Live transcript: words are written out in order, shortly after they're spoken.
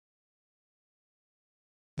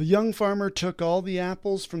The young farmer took all the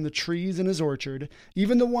apples from the trees in his orchard,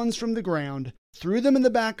 even the ones from the ground, threw them in the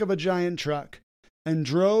back of a giant truck, and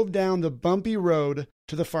drove down the bumpy road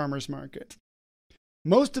to the farmer's market.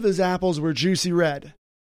 Most of his apples were juicy red,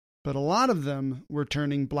 but a lot of them were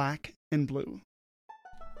turning black and blue.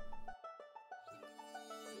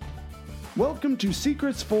 Welcome to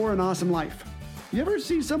Secrets for an Awesome Life. You ever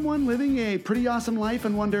see someone living a pretty awesome life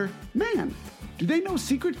and wonder, man, do they know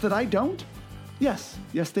secrets that I don't? Yes,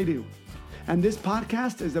 they do. And this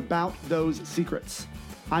podcast is about those secrets.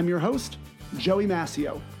 I'm your host, Joey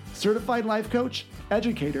Massio, certified life coach,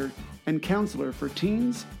 educator, and counselor for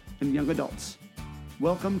teens and young adults.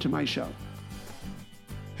 Welcome to my show.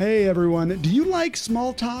 Hey everyone, do you like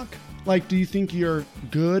small talk? Do you think you're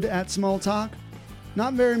good at small talk?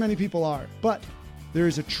 Not very many people are, but there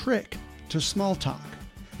is a trick to small talk.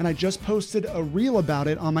 And I just posted a reel about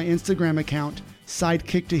it on my Instagram account,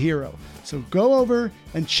 Sidekick to Hero. So go over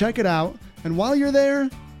and check it out. And while you're there,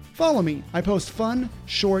 follow me. I post fun,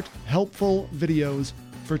 short, helpful videos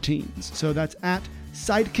for teens. So that's at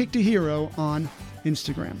Sidekick to Hero on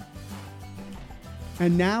Instagram.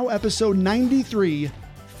 And now episode 93,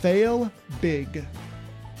 Fail Big.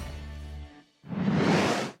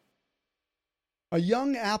 A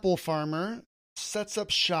young apple farmer sets up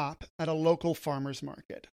shop at a local farmer's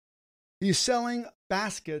market. He's selling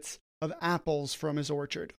baskets of apples from his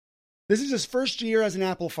orchard. This is his first year as an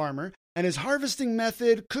apple farmer, and his harvesting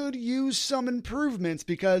method could use some improvements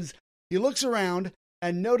because he looks around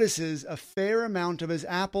and notices a fair amount of his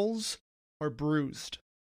apples are bruised.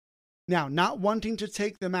 Now, not wanting to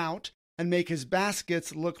take them out and make his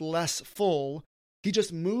baskets look less full, he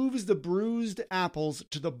just moves the bruised apples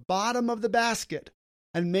to the bottom of the basket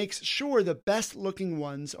and makes sure the best-looking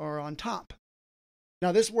ones are on top.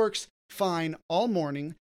 Now, this works fine all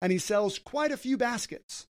morning, and he sells quite a few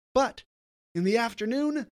baskets. But in the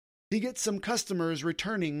afternoon, he gets some customers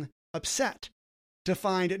returning upset to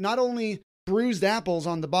find not only bruised apples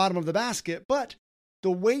on the bottom of the basket, but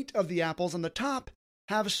the weight of the apples on the top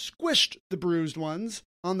have squished the bruised ones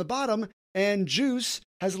on the bottom, and juice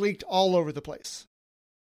has leaked all over the place.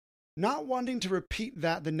 Not wanting to repeat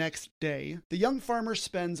that the next day, the young farmer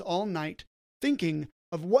spends all night thinking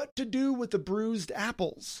of what to do with the bruised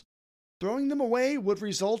apples. Throwing them away would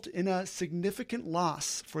result in a significant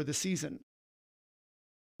loss for the season.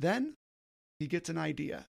 Then he gets an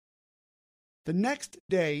idea. The next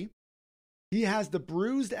day, he has the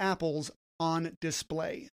bruised apples on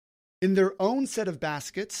display in their own set of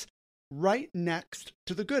baskets right next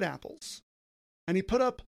to the good apples. And he put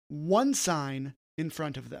up one sign in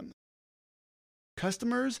front of them.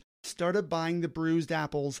 Customers started buying the bruised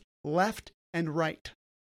apples left and right.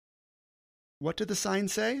 What did the sign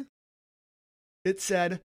say? It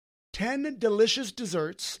said, 10 delicious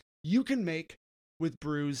desserts you can make with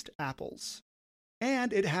bruised apples.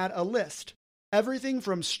 And it had a list, everything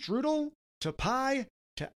from strudel to pie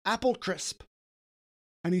to apple crisp.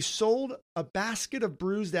 And he sold a basket of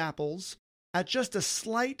bruised apples at just a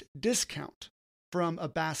slight discount from a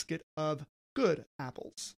basket of good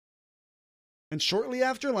apples. And shortly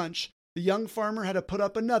after lunch, the young farmer had to put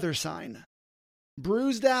up another sign.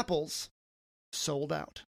 Bruised apples sold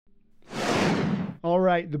out. All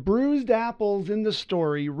right, the bruised apples in the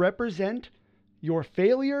story represent your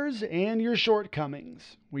failures and your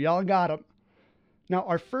shortcomings. We all got them. Now,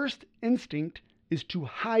 our first instinct is to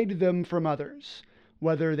hide them from others,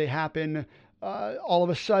 whether they happen all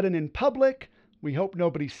of a sudden in public. We hope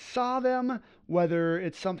nobody saw them, whether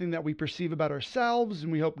it's something that we perceive about ourselves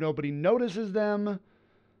and we hope nobody notices them.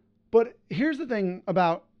 But here's the thing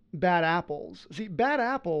about bad apples. See, bad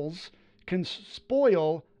apples can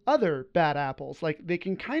spoil other bad apples. They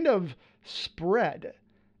can kind of spread.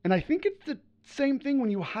 And I think it's the same thing when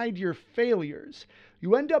you hide your failures.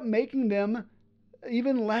 You end up making them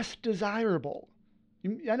even less desirable.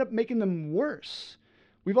 You end up making them worse.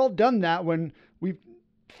 We've all done that when we've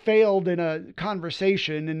failed in a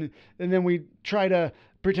conversation and then we try to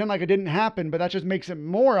pretend like it didn't happen, but that just makes it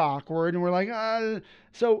more awkward. And we're like,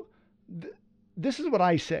 this is what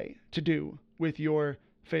I say to do with your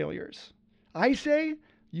failures. I say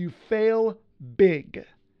you fail big.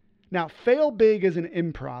 Now, fail big is an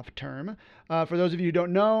improv term. For those of you who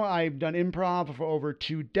don't know, I've done improv for over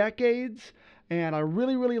 2 decades. And I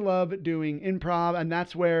really, really love doing improv. And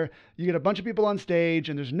that's where you get a bunch of people on stage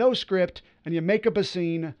and there's no script and you make up a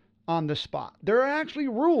scene on the spot. There are actually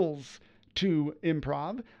rules to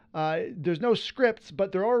improv. There's no scripts,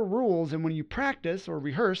 but there are rules. And when you practice or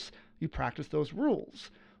rehearse, you practice those rules.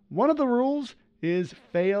 One of the rules is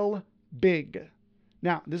fail big.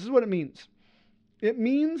 Now, this is what it means. It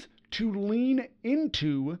means to lean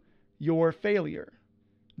into your failure.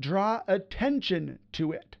 Draw attention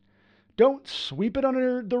to it. Don't sweep it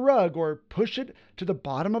under the rug or push it to the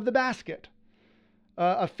bottom of the basket.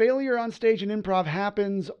 A failure on stage in improv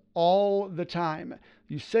happens all the time.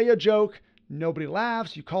 You say a joke, nobody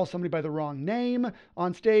laughs. You call somebody by the wrong name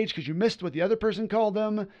on stage because you missed what the other person called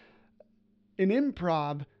them. In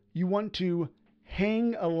improv, you want to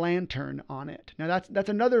hang a lantern on it. Now that's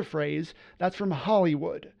another phrase. That's from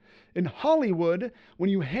Hollywood. In Hollywood, when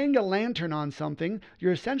you hang a lantern on something,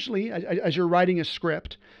 you're essentially, as you're writing a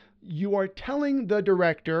script, you are telling the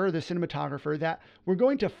director or the cinematographer that we're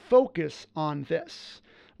going to focus on this.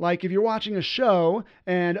 Like if you're watching a show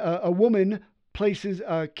and a woman places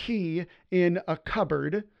a key in a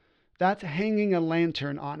cupboard, that's hanging a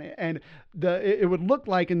lantern on it. And it would look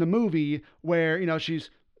like in the movie where, she's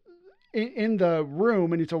in the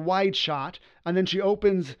room and it's a wide shot, and then she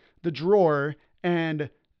opens the drawer and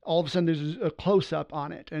all of a sudden there's a close-up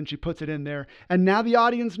on it and she puts it in there. And now the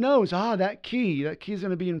audience knows, that key is going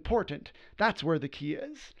to be important. That's where the key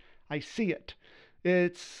is. I see it.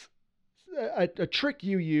 It's a trick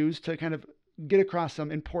you use to kind of get across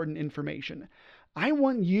some important information. I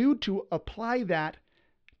want you to apply that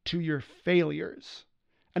to your failures.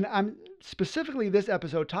 And I'm specifically this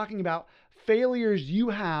episode talking about failures you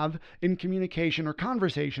have in communication or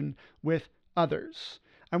conversation with others.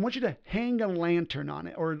 I want you to hang a lantern on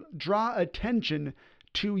it or draw attention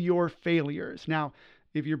to your failures. Now,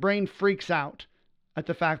 if your brain freaks out at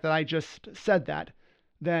the fact that I just said that,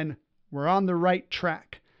 then we're on the right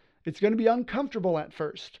track. It's going to be uncomfortable at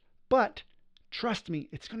first, but trust me,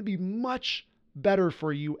 it's going to be much better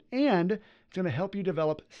for you and it's going to help you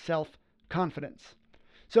develop self-confidence.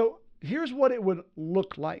 So here's what it would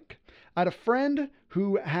look like. I had a friend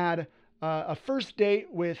who had a first date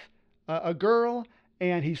with a girl,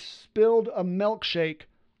 and he spilled a milkshake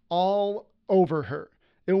all over her.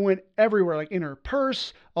 It went everywhere, like in her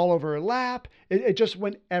purse, all over her lap. It just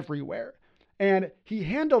went everywhere. And he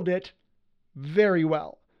handled it very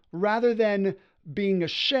well. Rather than being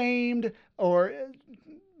ashamed or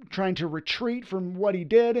trying to retreat from what he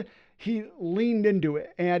did, he leaned into it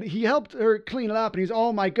and he helped her clean it up. And he's,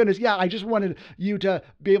 oh my goodness, yeah, I just wanted you to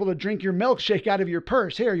be able to drink your milkshake out of your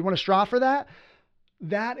purse. Here, you want a straw for that?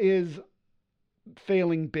 That is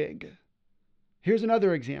failing big. Here's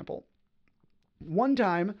another example. One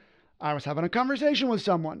time I was having a conversation with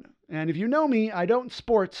someone, and if you know me, I don't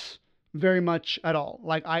sports very much at all.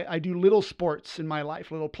 Like I do little sports in my life,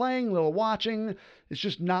 little playing, little watching. It's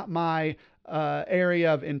just not my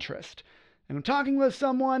area of interest. And I'm talking with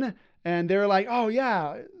someone and they're like, oh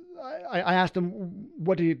yeah, I asked him,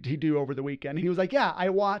 what did he do over the weekend? He was like, yeah, I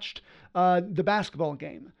watched the basketball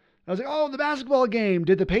game. I was like, oh, the basketball game.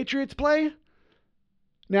 Did the Patriots play?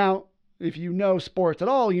 Now, if you know sports at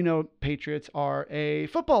all, you know Patriots are a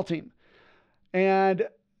football team. And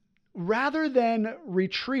rather than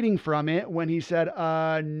retreating from it when he said,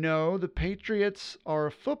 no, the Patriots are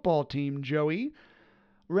a football team, Joey,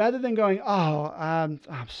 rather than going, oh, I'm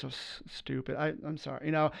so stupid, I'm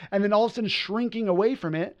sorry, and then all of a sudden shrinking away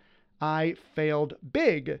from it, I failed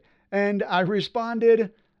big. And I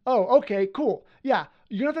responded, oh, okay, cool. Yeah,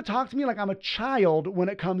 you don't have to talk to me like I'm a child when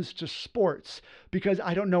it comes to sports because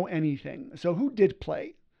I don't know anything. So who did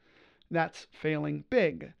play? That's failing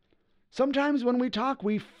big. Sometimes when we talk,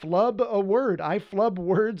 we flub a word. I flub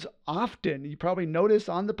words often. You probably notice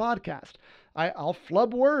on the podcast. I'll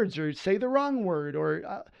flub words or say the wrong word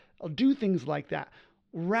or I'll do things like that.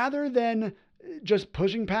 Rather than just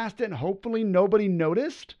pushing past it and hopefully nobody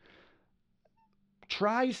noticed,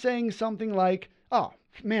 try saying something like, oh,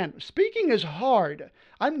 man, speaking is hard.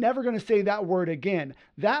 I'm never going to say that word again.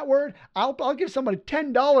 That word, I'll give somebody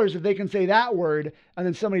 $10 if they can say that word. And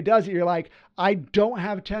then somebody does it. You're like, I don't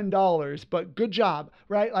have $10, but good job,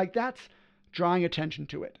 right? Like that's drawing attention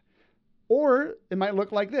to it. Or it might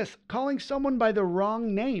look like this, calling someone by the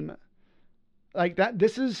wrong name. Like that,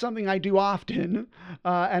 this is something I do often.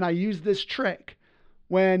 And I use this trick.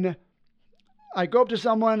 When I go up to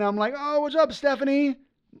someone and I'm like, oh, what's up, Stephanie?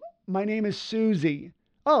 My name is Susie.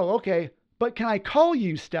 Oh, okay. But can I call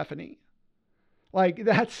you Stephanie? Like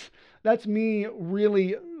that's me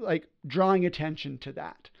really like drawing attention to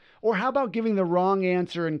that. Or how about giving the wrong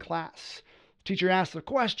answer in class? Teacher asks a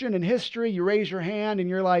question in history, you raise your hand and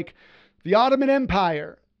you're like, the Ottoman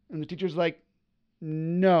Empire. And the teacher's like,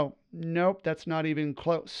 nope, that's not even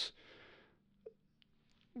close.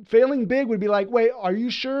 Failing big would be like, wait, are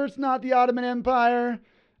you sure it's not the Ottoman Empire?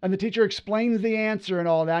 And the teacher explains the answer and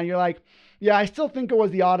all that. And you're like, yeah, I still think it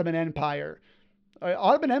was the Ottoman Empire.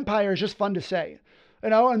 Ottoman Empire is just fun to say,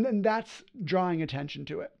 and that's drawing attention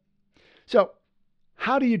to it. So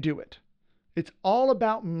how do you do it? It's all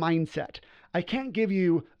about mindset. I can't give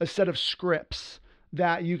you a set of scripts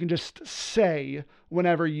that you can just say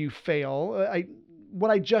whenever you fail.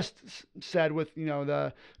 What I just said with,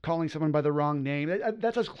 the calling someone by the wrong name,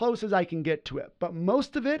 that's as close as I can get to it. But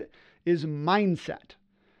most of it is mindset.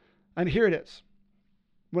 And here it is.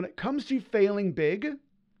 When it comes to failing big,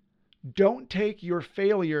 don't take your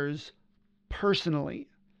failures personally.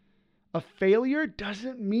 A failure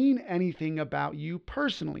doesn't mean anything about you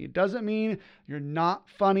personally. It doesn't mean you're not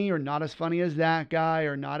funny or not as funny as that guy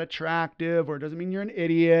or not attractive, or it doesn't mean you're an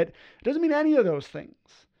idiot. It doesn't mean any of those things.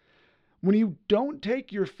 When you don't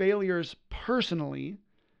take your failures personally,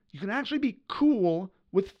 you can actually be cool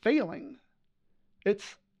with failing.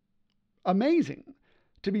 It's amazing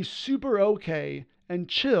to be super okay and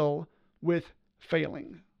chill with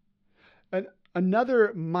failing. And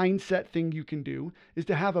another mindset thing you can do is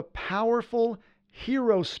to have a powerful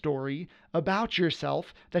hero story about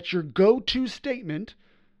yourself that's your go-to statement,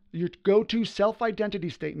 your go-to self-identity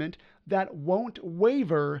statement that won't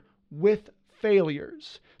waver with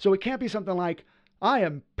failures. So it can't be something like, I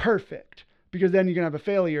am perfect, because then you're going to have a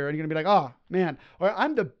failure and you're going to be like, oh man, or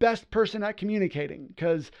I'm the best person at communicating,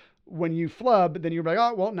 because when you flub, then you're like,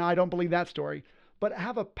 oh, well, no, I don't believe that story. But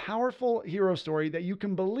have a powerful hero story that you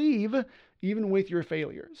can believe even with your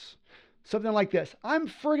failures. Something like this: I'm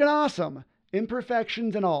friggin' awesome,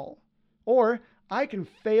 imperfections and all. Or I can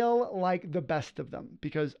fail like the best of them,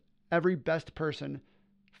 because every best person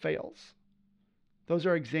fails. Those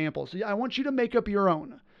are examples. So I want you to make up your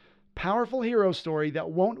own powerful hero story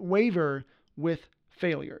that won't waver with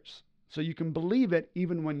failures, so you can believe it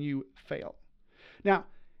even when you fail. Now,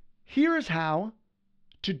 here's how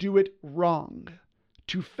to do it wrong,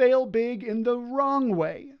 to fail big in the wrong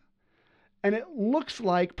way. And it looks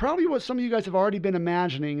like probably what some of you guys have already been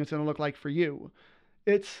imagining it's going to look like for you.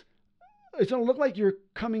 It's going to look like you're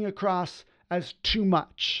coming across as too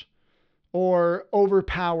much, or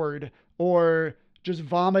overpowered, or just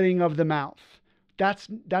vomiting of the mouth. That's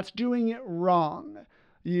doing it wrong.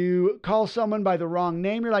 You call someone by the wrong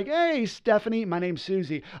name. You're like, hey, Stephanie, my name's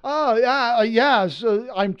Susie. Oh, yeah. So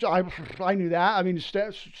I knew that. I mean,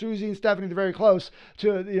 Susie and Stephanie, they're very close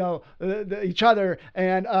to, each other.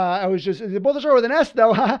 And I was just, they both start with an S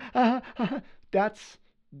though.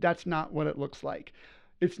 That's not what it looks like.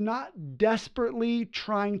 It's not desperately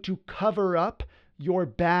trying to cover up your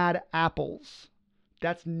bad apples.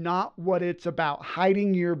 That's not what it's about,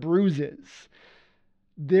 hiding your bruises.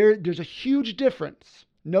 There's a huge difference.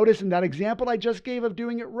 Notice in that example I just gave of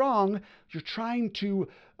doing it wrong, you're trying to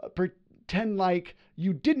pretend like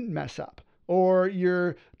you didn't mess up. Or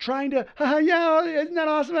you're trying to, yeah, isn't that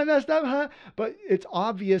awesome? I messed up, But it's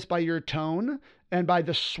obvious by your tone and by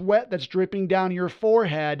the sweat that's dripping down your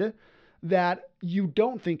forehead that you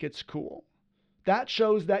don't think it's cool. That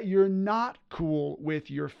shows that you're not cool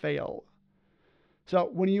with your fail. So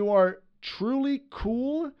when you are truly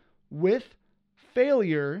cool with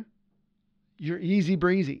failure, you're easy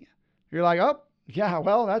breezy. You're like, oh, yeah,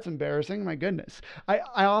 well, that's embarrassing. My goodness. I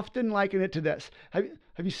often liken it to this. Have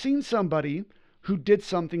you seen somebody who did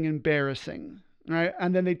something embarrassing, right?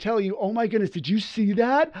 And then they tell you, oh my goodness, did you see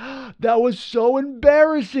that? That was so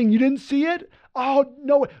embarrassing. You didn't see it? Oh,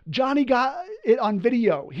 no, Johnny got it on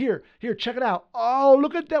video. Here, check it out. Oh,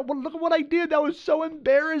 look at that. Look at what I did. That was so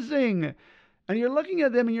embarrassing. And you're looking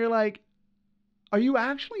at them and you're like, are you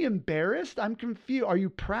actually embarrassed? I'm confused. Are you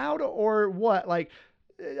proud or what? Like,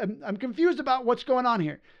 I'm confused about what's going on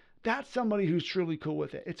here. That's somebody who's truly cool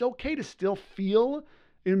with it. It's okay to still feel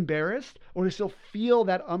embarrassed or to still feel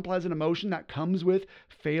that unpleasant emotion that comes with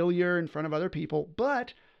failure in front of other people,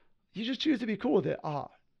 but you just choose to be cool with it.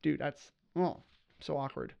 Dude, that's so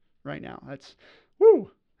awkward right now. That's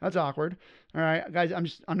awkward. All right, guys,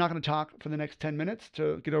 I'm not going to talk for the next 10 minutes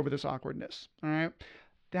to get over this awkwardness. All right.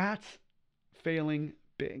 That's failing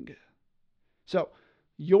big. So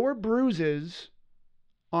your bruises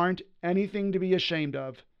aren't anything to be ashamed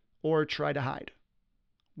of or try to hide.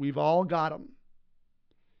 We've all got them.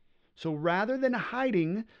 So rather than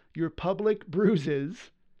hiding your public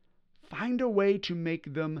bruises, find a way to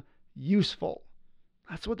make them useful.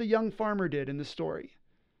 That's what the young farmer did in the story.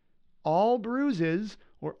 All bruises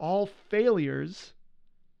or all failures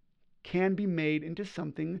can be made into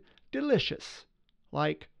something delicious,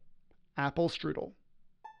 like apple strudel.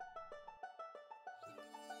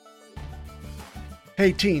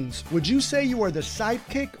 Hey teens, would you say you are the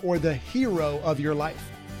sidekick or the hero of your life?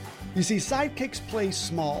 You see, sidekicks play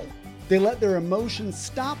small. They let their emotions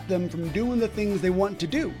stop them from doing the things they want to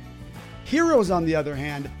do. Heroes, on the other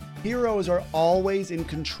hand, heroes are always in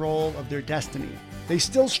control of their destiny. They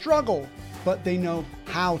still struggle, but they know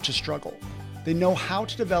how to struggle. They know how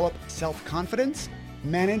to develop self-confidence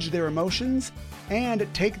manage their emotions, and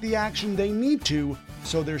take the action they need to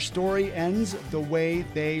so their story ends the way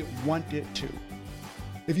they want it to.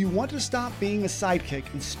 If you want to stop being a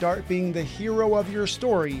sidekick and start being the hero of your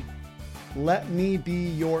story, let me be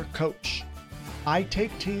your coach. I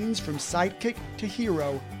take teens from sidekick to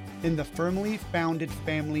hero in the Firmly Founded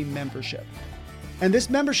Family membership. And this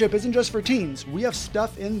membership isn't just for teens. We have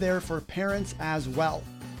stuff in there for parents as well.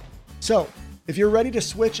 So, if you're ready to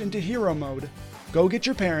switch into hero mode, go get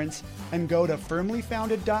your parents and go to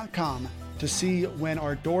firmlyfounded.com to see when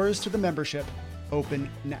our doors to the membership open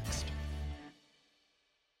next.